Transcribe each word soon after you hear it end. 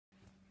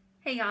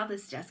Hey y'all,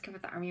 this is Jessica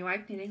with the Army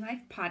Wife Knitting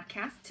Life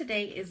podcast.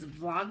 Today is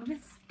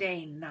Vlogmas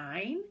Day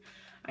 9.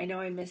 I know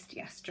I missed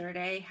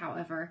yesterday,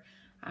 however,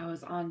 I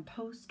was on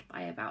post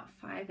by about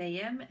 5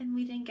 a.m. and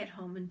we didn't get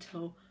home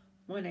until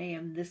 1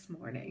 a.m. this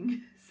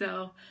morning,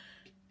 so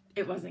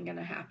it wasn't going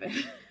to happen.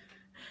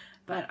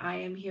 But I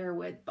am here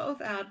with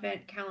both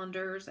advent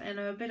calendars and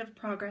a bit of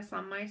progress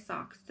on my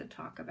socks to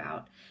talk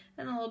about,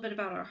 and a little bit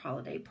about our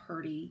holiday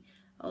party,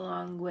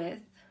 along with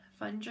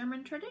fun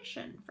German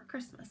tradition for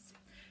Christmas.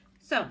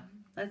 So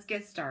let's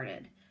get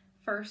started.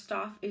 First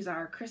off is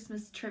our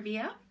Christmas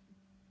trivia,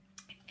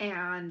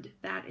 and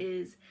that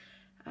is,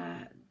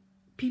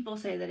 people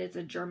say that it's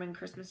a German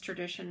Christmas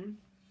tradition.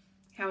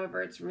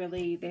 However, it's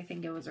really, they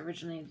think it was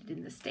originated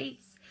in the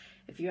States.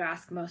 If you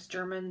ask most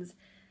Germans,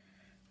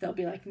 they'll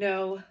be like,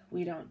 no,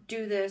 we don't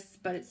do this,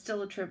 but it's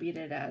still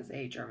attributed as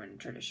a German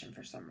tradition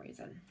for some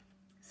reason.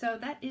 So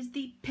that is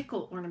the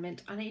pickle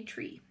ornament on a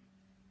tree.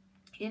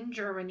 In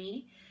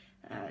Germany,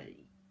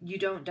 you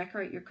don't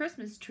decorate your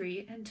Christmas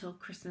tree until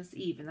Christmas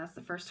Eve, and that's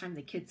the first time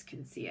the kids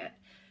can see it.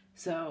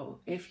 So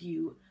if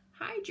you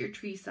hide your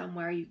tree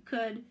somewhere, you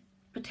could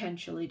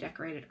potentially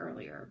decorate it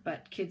earlier,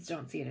 but kids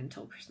don't see it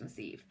until Christmas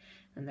Eve,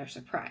 and they're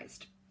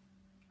surprised.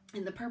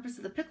 And the purpose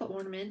of the pickle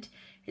ornament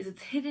is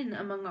it's hidden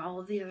among all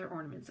of the other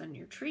ornaments on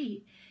your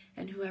tree,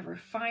 and whoever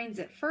finds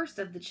it first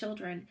of the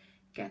children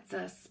gets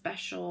a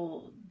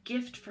special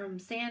gift from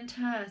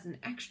Santa as an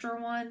extra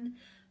one,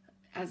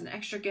 as an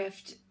extra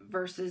gift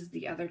versus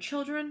the other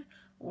children,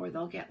 or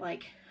they'll get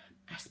like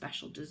a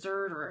special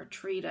dessert or a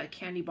treat, a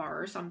candy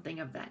bar or something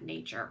of that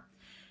nature.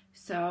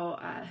 So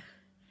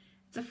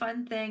it's a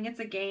fun thing, it's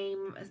a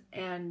game,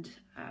 and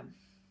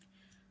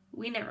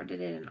we never did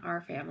it in our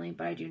family,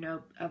 but I do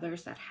know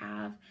others that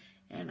have,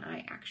 and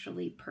I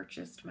actually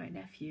purchased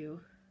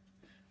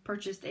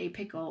a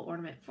pickle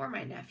ornament for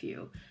my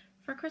nephew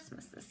for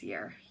Christmas this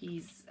year.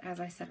 He's,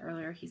 as I said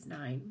earlier, he's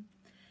 9,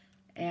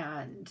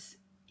 and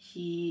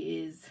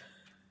he's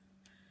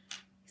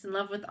in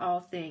love with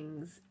all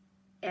things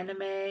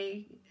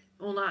anime.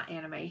 Well, not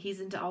anime. He's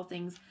into all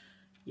things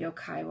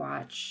Yokai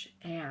Watch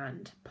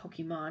and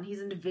Pokemon. He's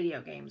into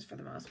video games for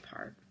the most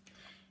part.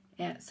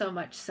 And so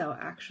much so,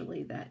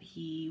 actually, that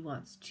he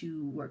wants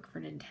to work for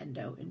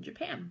Nintendo in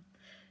Japan.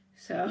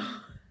 So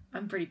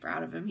I'm pretty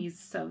proud of him. He's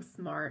so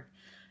smart.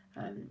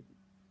 And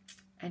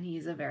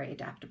he's a very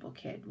adaptable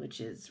kid,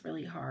 which is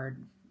really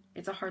hard.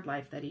 It's a hard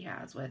life that he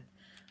has with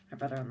my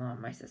brother-in-law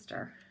and my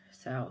sister.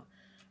 So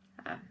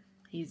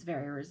he's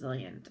very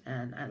resilient,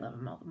 and I love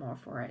him all the more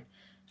for it.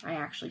 I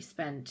actually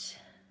spent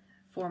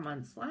 4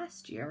 months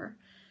last year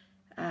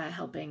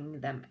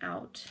helping them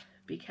out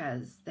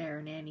because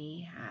their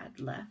nanny had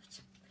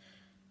left.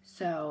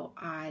 So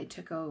I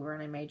took over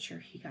and I made sure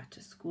he got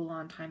to school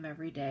on time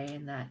every day,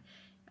 and that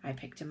I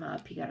picked him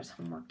up, he got his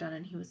homework done,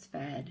 and he was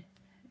fed,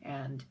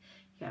 and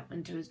he got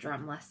into his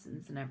drum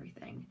lessons and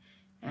everything.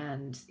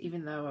 And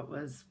even though it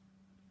was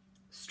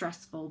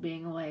stressful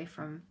being away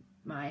from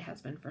my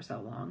husband for so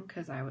long,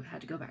 because I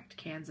had to go back to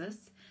Kansas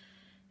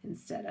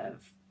instead of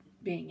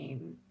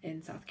being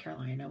in South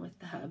Carolina with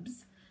the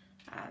Hubs,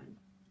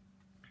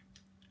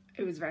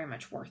 it was very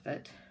much worth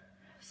it.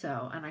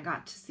 So, and I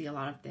got to see a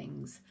lot of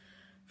things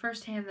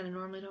firsthand that I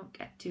normally don't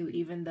get to,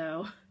 even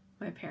though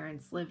my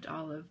parents lived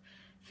all of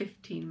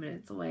 15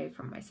 minutes away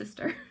from my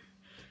sister.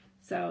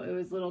 So it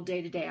was little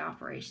day-to-day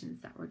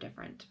operations that were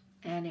different,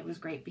 and it was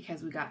great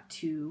because we got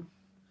to,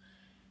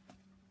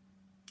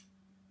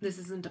 this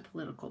isn't a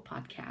political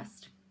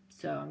podcast,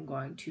 so I'm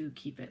going to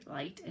keep it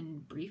light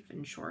and brief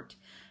and short.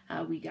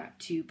 We got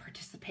to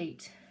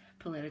participate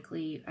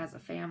politically as a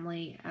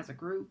family, as a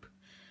group.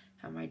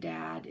 My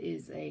dad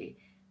is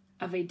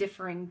of a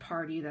differing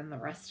party than the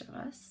rest of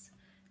us,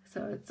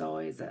 so it's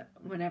always,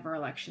 whenever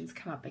elections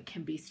come up, it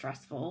can be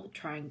stressful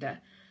trying to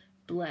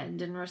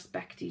blend and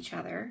respect each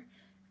other,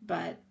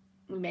 but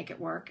we make it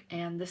work.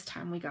 And this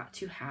time we got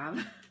to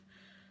have,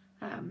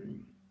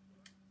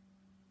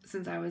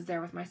 since I was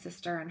there with my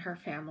sister and her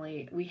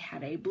family, we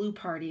had a blue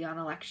party on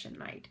election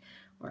night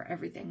where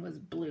everything was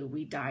blue.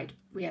 We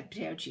had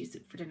potato cheese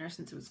soup for dinner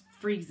since it was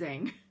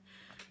freezing,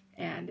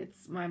 and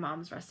it's my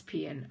mom's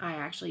recipe, and I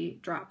actually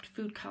dropped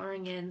food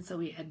coloring in, so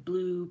we had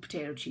blue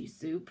potato cheese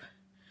soup.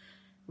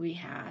 We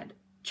had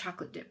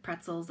chocolate dip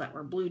pretzels that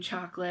were blue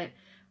chocolate.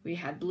 We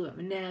had blue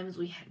M&Ms.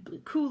 We had blue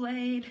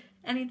Kool-Aid.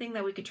 Anything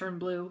that we could turn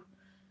blue,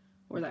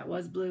 or that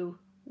was blue,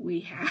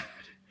 we had.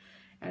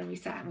 And we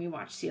sat and we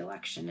watched the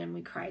election, and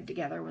we cried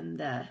together when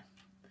the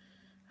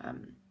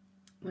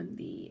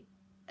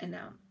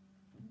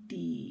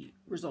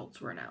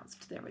results were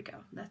announced. There we go.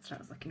 That's what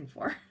I was looking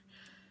for.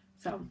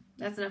 So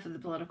that's enough of the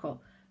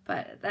political,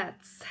 but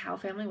that's how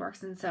family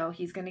works. And so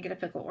he's going to get a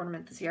pickle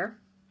ornament this year.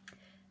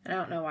 And I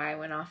don't know why I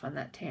went off on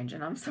that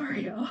tangent. I'm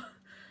sorry, y'all.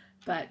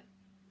 But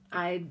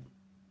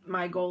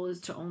my goal is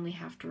to only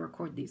have to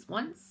record these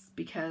once,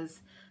 because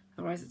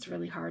otherwise it's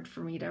really hard for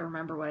me to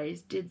remember what I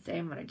did say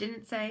and what I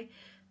didn't say.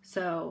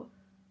 So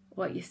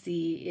what you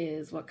see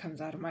is what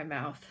comes out of my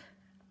mouth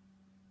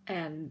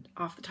and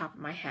off the top of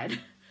my head.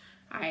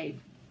 I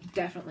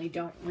definitely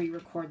don't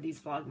re-record these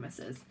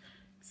vlogmases.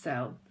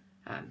 So,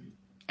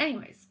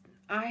 anyways,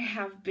 I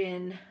have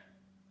been,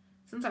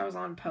 since I was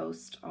on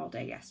post all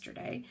day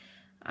yesterday,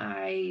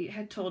 I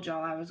had told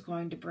y'all I was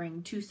going to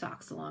bring 2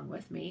 socks along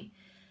with me,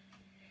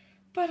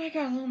 but I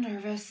got a little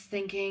nervous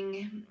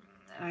thinking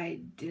I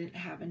didn't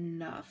have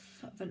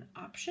enough of an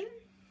option.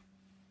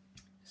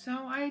 So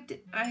I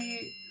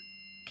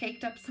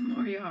caked up some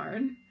more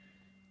yarn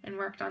and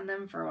worked on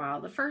them for a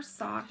while. The first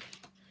sock,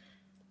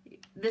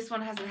 this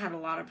one hasn't had a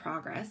lot of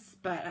progress,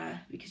 but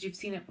because you've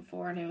seen it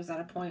before, and it was at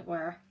a point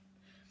where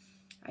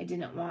I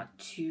didn't want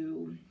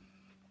to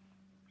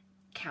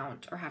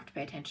count or have to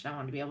pay attention. I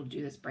wanted to be able to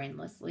do this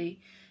brainlessly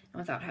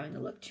and without having to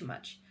look too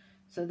much.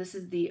 So this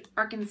is the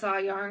Arkansas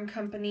Yarn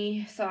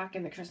Company sock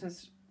in the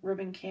Christmas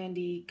ribbon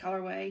candy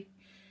colorway,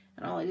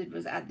 and all I did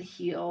was add the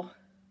heel.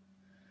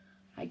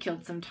 I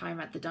killed some time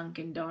at the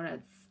Dunkin'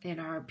 Donuts in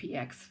our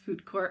PX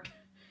food court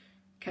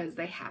because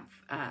they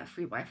have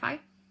free Wi-Fi,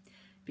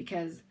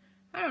 because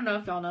I don't know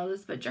if y'all know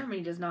this, but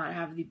Germany does not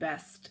have the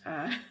best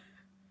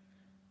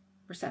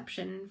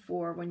reception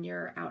for when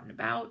you're out and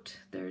about.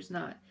 There's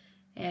not,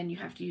 and you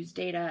have to use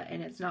data,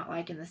 and it's not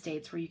like in the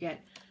States where you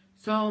get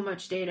so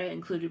much data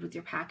included with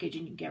your package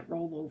and you get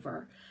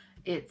rollover.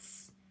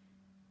 It's,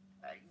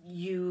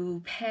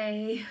 you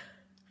pay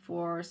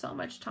for so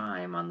much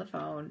time on the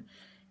phone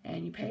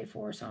and you pay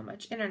for so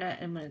much internet,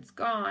 and when it's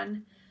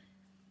gone,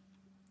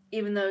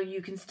 even though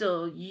you can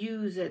still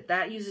use it,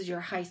 that uses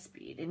your high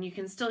speed, and you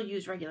can still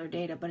use regular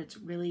data, but it's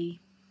really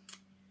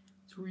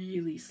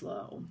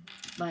slow.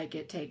 Like,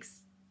 it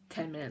takes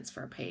 10 minutes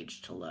for a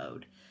page to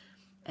load.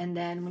 And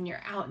then when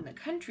you're out in the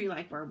country,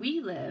 like where we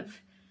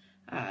live,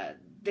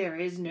 there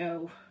isn't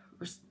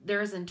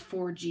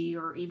 4G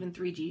or even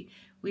 3G.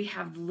 We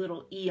have the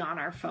little E on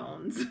our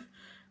phones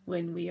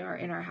when we are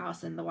in our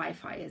house and the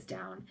Wi-Fi is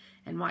down.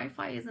 And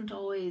Wi-Fi isn't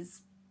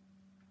always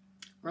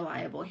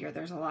reliable here.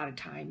 There's a lot of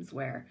times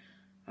where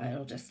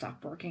it'll just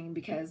stop working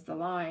because the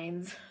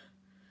lines,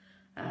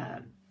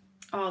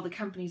 all the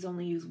companies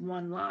only use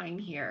one line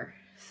here.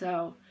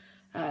 So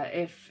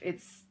if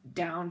it's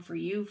down for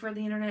you for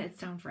the internet, it's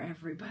down for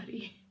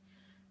everybody.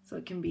 So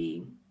it can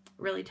be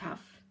really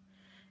tough.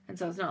 And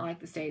so it's not like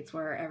the States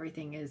where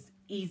everything is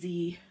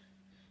easy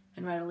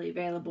and readily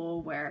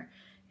available, where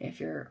if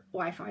your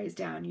Wi-Fi is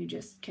down, you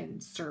just can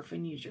surf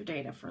and use your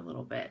data for a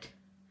little bit.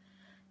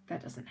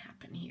 That doesn't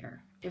happen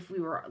here. If we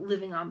were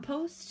living on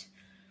post,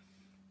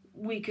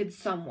 we could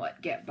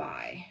somewhat get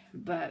by,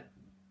 but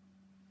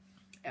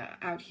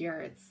out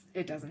here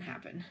it doesn't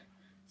happen.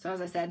 So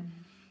as I said,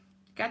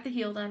 got the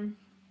heel done.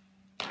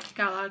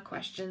 Got a lot of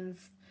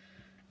questions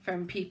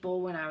from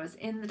people when I was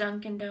in the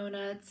Dunkin'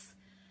 Donuts,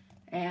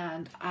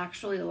 and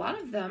actually a lot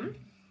of them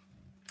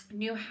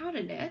knew how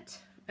to knit,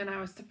 and I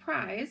was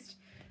surprised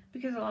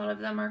because a lot of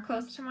them are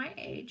close to my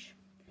age,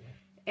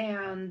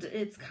 and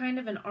it's kind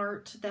of an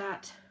art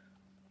that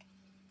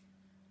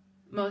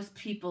most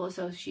people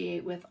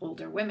associate with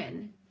older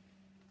women,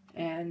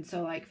 and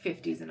so like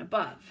 50s and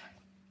above.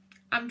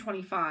 I'm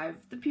 25.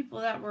 The people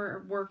that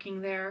were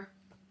working there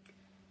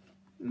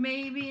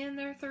maybe in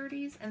their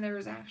 30s, and there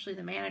was actually,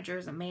 the manager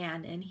is a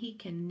man, and he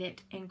can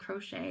knit and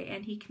crochet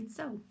and he can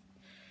sew.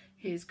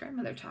 His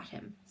grandmother taught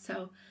him.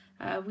 So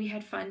we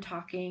had fun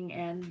talking,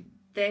 and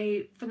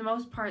they, for the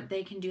most part,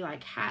 they can do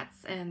like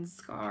hats and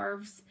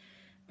scarves,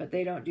 but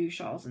they don't do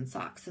shawls and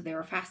socks. So they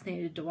were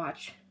fascinated to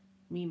watch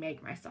me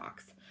make my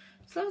socks.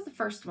 So that was the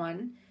first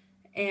one.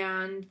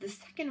 And the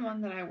second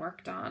one that I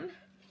worked on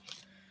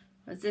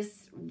was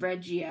this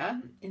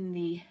Regia in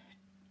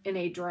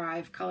a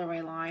Drive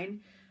colorway line.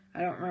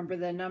 I don't remember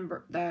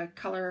the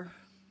colorway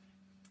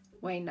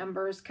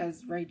numbers,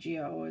 because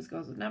Regia always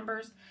goes with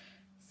numbers.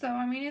 So,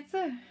 I mean, it's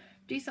a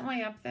decent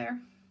way up there.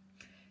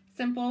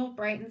 Simple,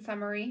 bright, and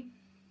summery.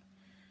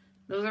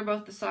 Those are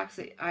both the socks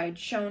that I'd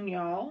shown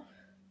y'all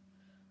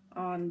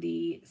on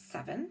the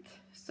 7th.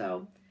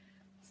 So,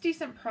 it's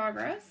decent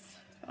progress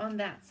on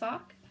that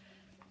sock.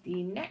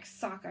 The next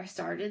sock I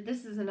started,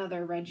 this is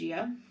another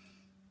Regia.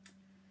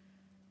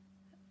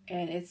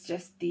 And it's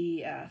just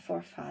the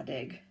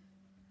Forfadig.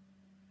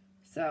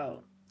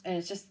 So, and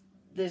it's just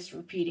this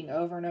repeating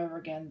over and over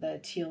again, the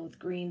teal with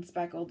green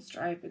speckled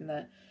stripe and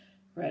the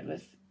red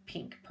with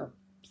pink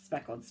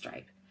speckled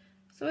stripe.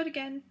 So it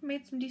again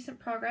made some decent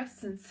progress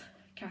since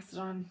I cast it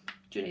on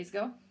 2 days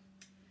ago.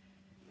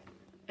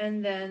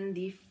 And then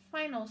the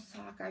final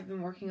sock I've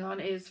been working on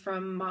is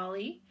from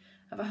Molly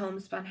of A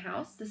Homespun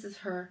House. This is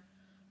her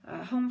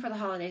Home for the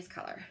Holidays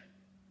color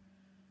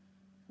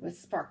with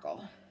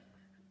sparkle.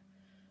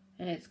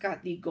 And it's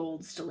got the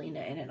gold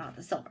stellina in it, not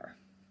the silver.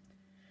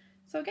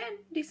 So again,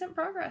 decent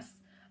progress.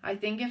 I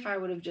think if I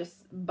would have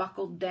just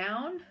buckled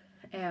down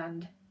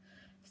and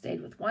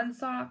stayed with one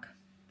sock,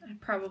 I'd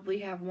probably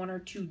have 1 or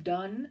 2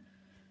 done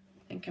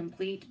and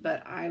complete,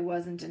 but I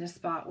wasn't in a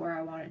spot where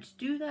I wanted to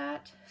do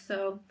that.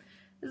 So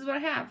this is what I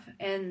have.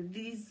 And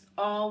these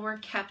all were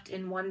kept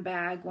in one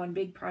bag, one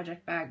big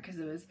project bag, because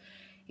it was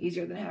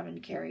easier than having to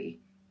carry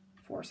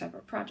 4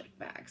 separate project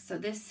bags. So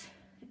this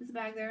is the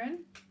bag they're in.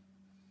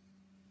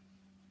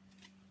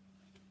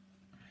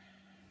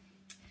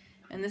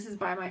 And this is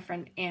by my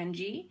friend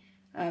Angie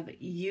of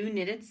You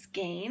Knitted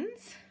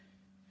Skeins.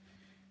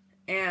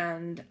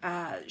 And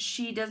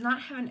she does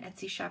not have an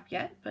Etsy shop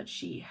yet, but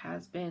she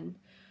has been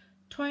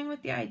toying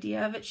with the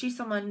idea of it. She's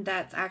someone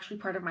that's actually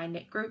part of my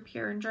knit group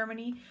here in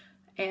Germany.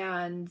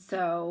 And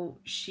so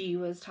she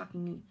was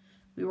talking,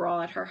 we were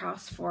all at her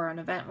house for an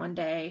event one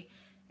day,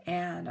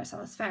 and I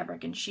saw this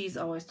fabric, and she's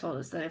always told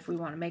us that if we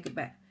want to make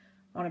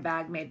a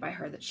bag made by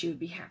her, that she would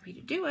be happy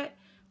to do it.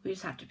 We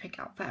just have to pick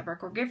out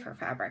fabric or give her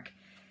fabric.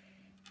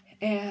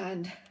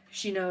 And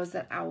she knows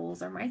that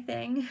owls are my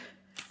thing.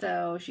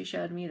 So she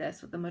showed me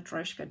this with the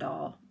Matryoshka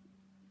doll,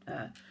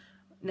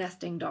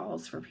 nesting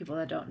dolls. For people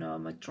that don't know, a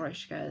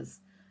Matryoshka is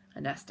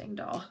a nesting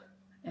doll.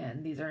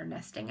 And these are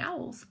nesting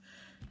owls.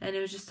 And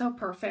it was just so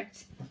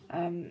perfect.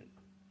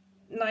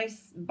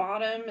 Nice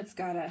bottom. It's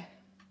got a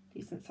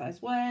decent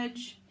sized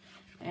wedge.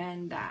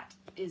 And that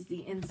is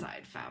the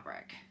inside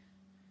fabric.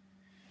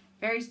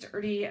 Very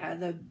sturdy.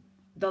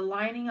 The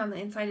lining on the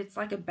inside, it's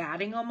like a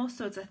batting almost.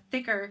 So it's a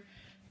thicker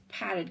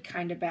padded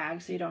kind of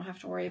bag. So you don't have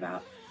to worry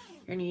about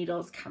your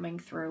needles coming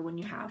through when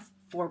you have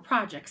 4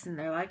 projects in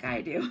there like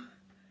I do.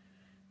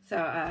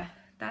 So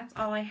that's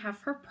all I have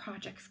for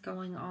projects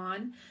going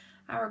on.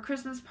 Our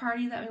Christmas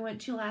party that we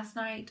went to last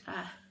night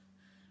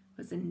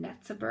was in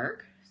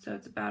Netzeberg. So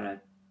it's about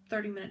a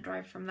 30-minute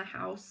drive from the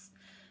house.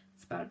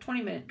 It's about a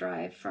 20-minute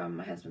drive from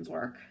my husband's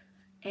work.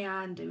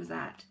 And it was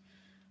at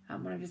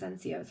one of his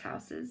NCO's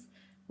houses.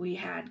 We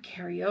had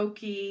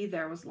karaoke.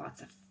 There was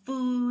lots of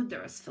food.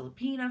 There was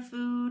Filipino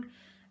food,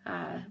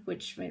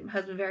 which made my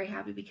husband very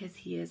happy because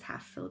he is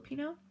half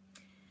Filipino.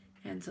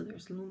 And so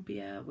there's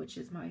lumpia, which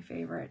is my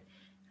favorite.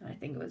 And I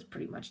think it was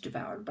pretty much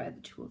devoured by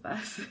the 2 of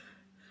us.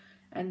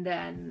 And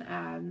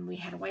then we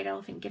had a white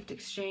elephant gift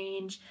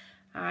exchange.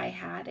 I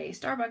had a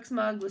Starbucks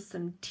mug with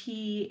some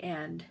tea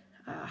and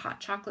hot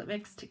chocolate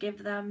mix to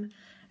give them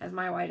as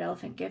my white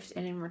elephant gift.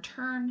 And in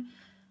return,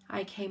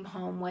 I came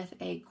home with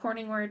a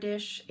Corningware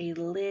dish, a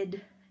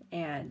lid,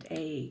 and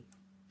a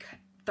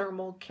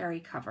thermal carry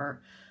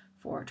cover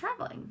for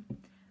traveling.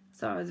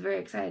 So I was very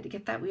excited to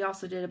get that. We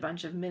also did a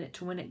bunch of minute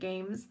to win it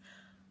games.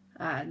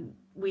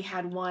 We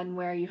had one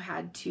where you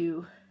had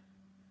to,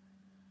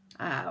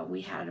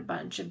 we had a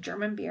bunch of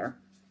German beer,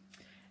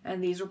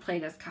 and these were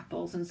played as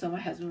couples, and so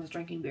my husband was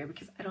drinking beer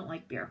because I don't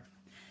like beer.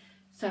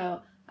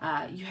 So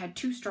you had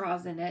 2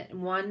 straws in it,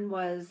 and one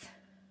was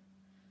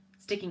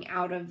sticking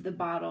out of the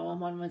bottle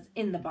and one was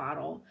in the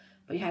bottle,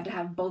 but you had to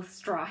have both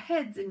straw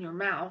heads in your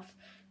mouth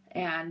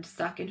and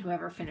suck, and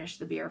whoever finished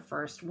the beer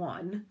first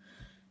won.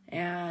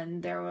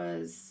 And there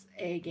was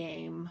a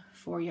game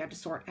for you had to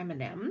sort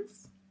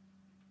M&Ms.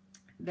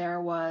 There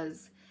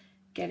was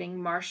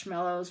getting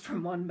marshmallows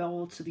from one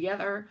bowl to the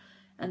other,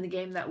 and the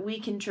game that we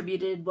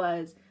contributed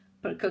was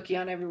put a cookie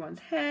on everyone's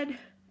head,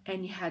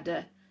 and you had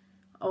to,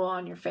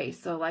 on your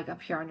face, so like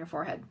up here on your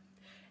forehead,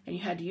 and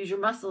you had to use your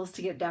muscles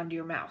to get it down to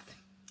your mouth.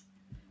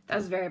 That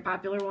was a very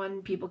popular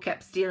one. People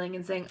kept stealing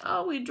and saying,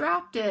 oh, we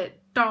dropped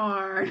it,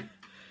 darn.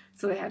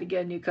 So they had to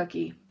get a new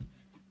cookie.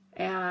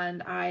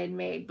 And I had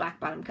made black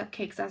bottom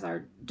cupcakes as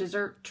our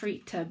dessert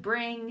treat to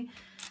bring.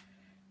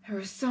 It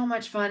was so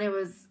much fun. It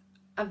was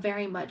a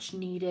very much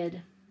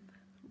needed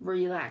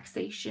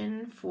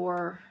relaxation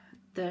for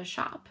the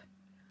shop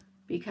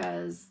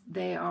because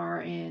they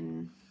are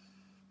in,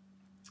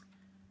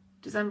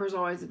 December is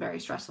always a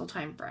very stressful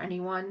time for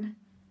anyone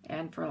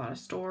and for a lot of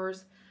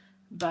stores.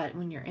 But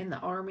when you're in the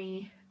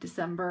Army,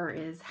 December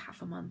is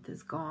half a month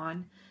is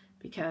gone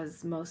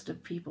because most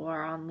of people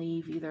are on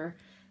leave either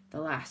the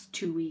last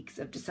 2 weeks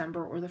of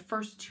December or the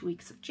first 2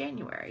 weeks of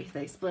January.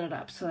 They split it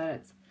up so that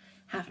it's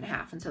half and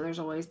half, and so there's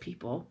always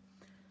people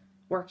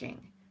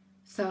working.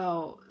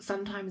 So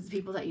sometimes the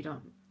people that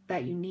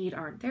you need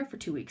aren't there for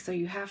 2 weeks, so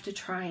you have to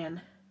try and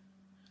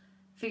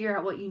figure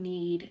out what you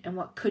need and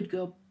what could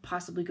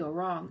possibly go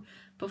wrong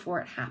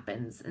before it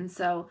happens. And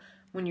so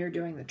when you're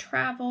doing the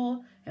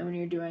travel and when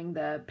you're doing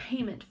the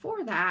payment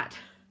for that,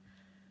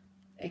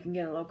 it can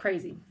get a little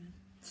crazy.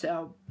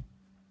 So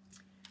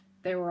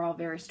they were all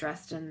very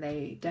stressed, and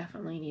they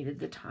definitely needed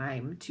the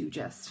time to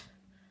just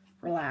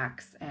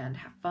relax and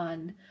have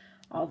fun.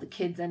 All the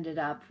kids ended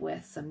up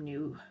with some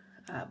new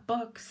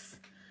books.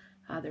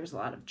 There was a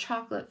lot of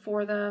chocolate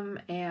for them,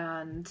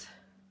 and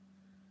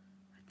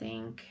I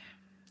think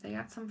they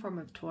got some form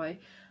of toy.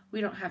 We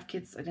don't have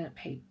kids, so I didn't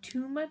pay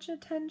too much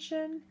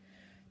attention.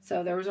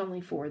 So there was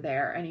only 4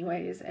 there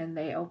anyways, and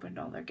they opened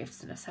all their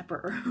gifts in a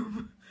separate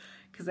room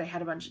because they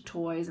had a bunch of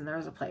toys and there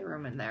was a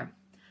playroom in there.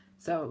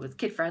 So it was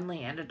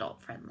kid-friendly and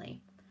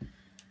adult-friendly.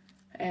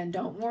 And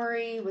don't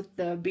worry, with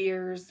the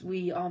beers,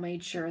 we all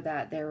made sure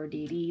that there were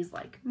DDs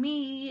like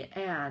me,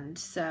 and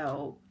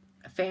so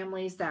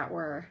families that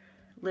were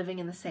living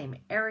in the same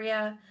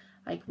area,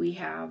 like we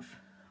have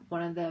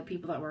one of the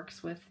people that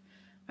works with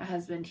my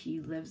husband, he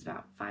lives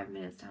about 5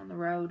 minutes down the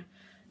road,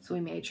 so we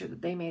made sure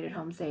that they made it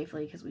home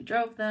safely because we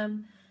drove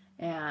them,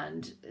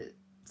 and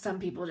some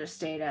people just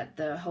stayed at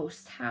the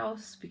host's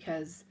house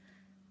because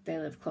they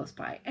live close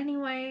by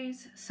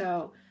anyways,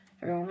 so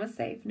everyone was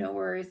safe, no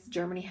worries.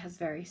 Germany has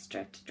very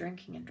strict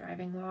drinking and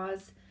driving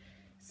laws,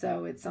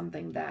 So it's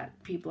something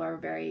that people are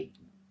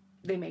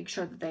they make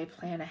sure that they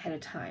plan ahead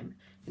of time.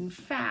 In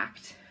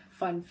fact,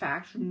 fun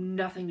fact,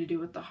 nothing to do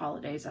with the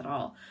holidays at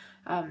all.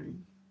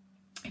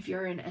 If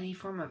you're in any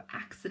form of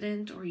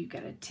accident or you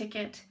get a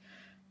ticket,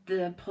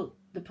 the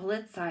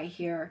polizei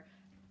here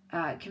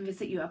can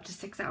visit you up to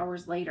 6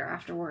 hours later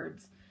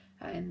afterwards,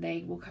 and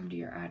they will come to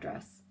your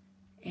address.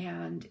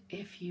 And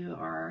if you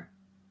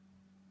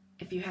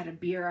had a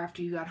beer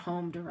after you got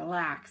home to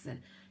relax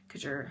and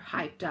because you're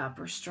hyped up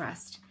or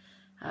stressed,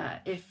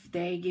 if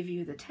they give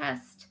you the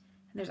test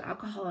and there's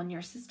alcohol in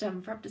your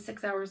system for up to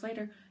 6 hours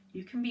later,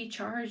 you can be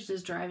charged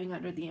as driving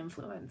under the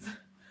influence.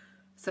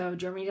 So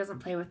Germany doesn't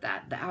play with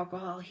that. The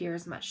alcohol here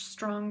is much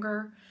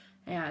stronger,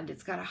 and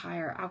it's got a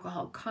higher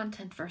alcohol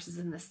content versus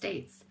in the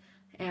States.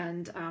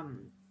 And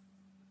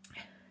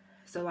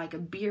so like a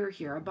beer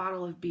here, a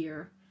bottle of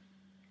beer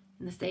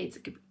in the States,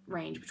 it could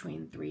range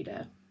between 3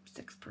 to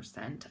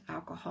 6%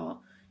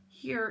 alcohol.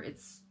 Here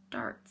it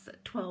starts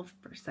at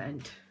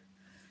 12%,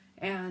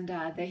 and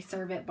they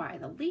serve it by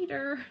the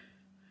liter,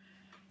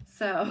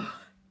 so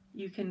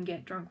you can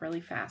get drunk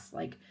really fast.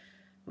 Like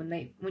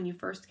when you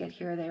first get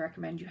here, they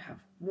recommend you have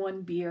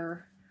one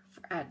beer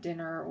at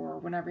dinner or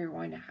whenever you're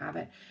going to have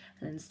it,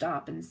 and then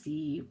stop and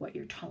see what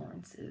your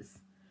tolerance is,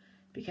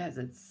 because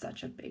it's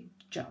such a big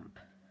jump.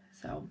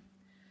 So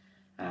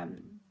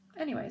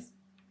anyways,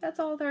 that's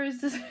all there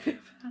is to say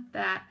about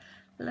that.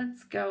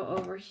 Let's go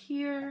over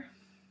here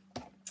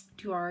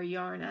to our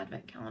yarn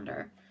advent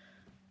calendar.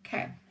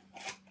 Okay,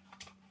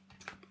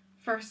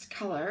 first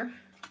color.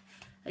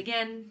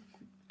 Again,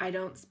 I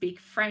don't speak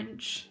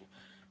French,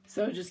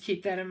 so just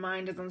keep that in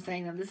mind as I'm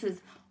saying them. This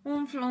is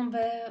Un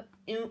flambeau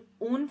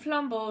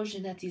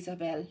Jeanette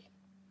Isabelle.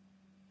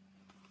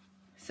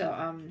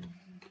 So,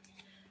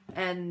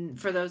 and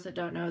for those that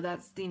don't know,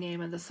 that's the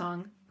name of the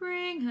song.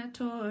 Bring a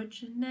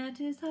torch, Jeanette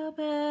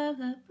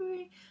Isabella,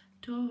 bring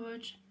a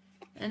torch,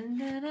 and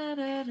da da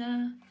da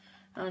da.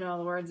 I don't know all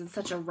the words. It's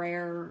such a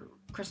rare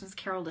Christmas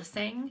carol to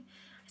sing.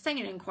 I sang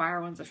it in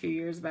choir once a few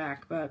years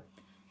back, but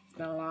it's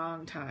been a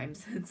long time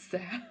since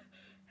that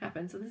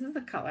happened. So this is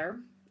the color.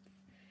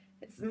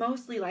 It's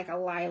mostly like a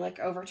lilac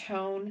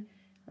overtone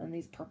and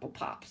these purple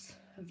pops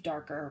of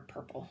darker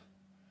purple.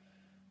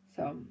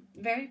 So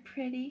very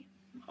pretty.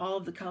 All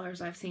of the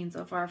colors I've seen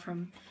so far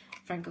from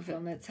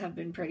Francophile Knits have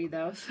been pretty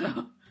though,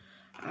 so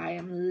I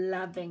am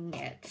loving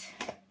it.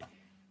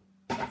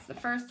 That's the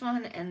first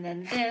one, and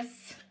then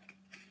this,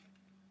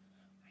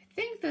 I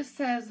think this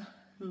says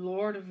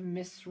Lord of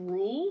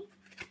Misrule.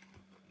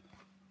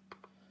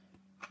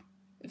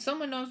 If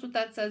someone knows what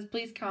that says,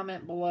 please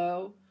comment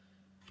below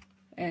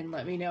and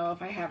let me know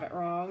if I have it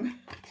wrong.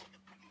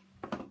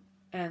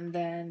 And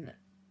then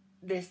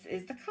this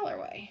is the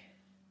colorway.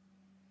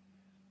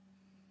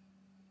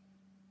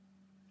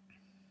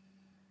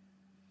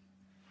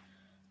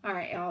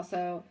 Alright, y'all,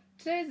 so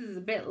today's is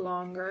a bit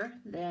longer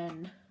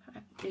than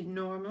it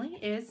normally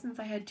is since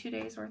I had 2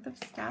 days worth of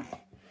stuff.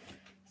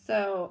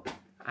 So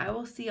I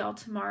will see y'all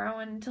tomorrow,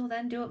 and until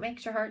then, do what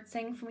makes your heart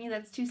sing. For me,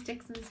 that's 2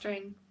 sticks and a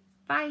string.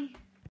 Bye!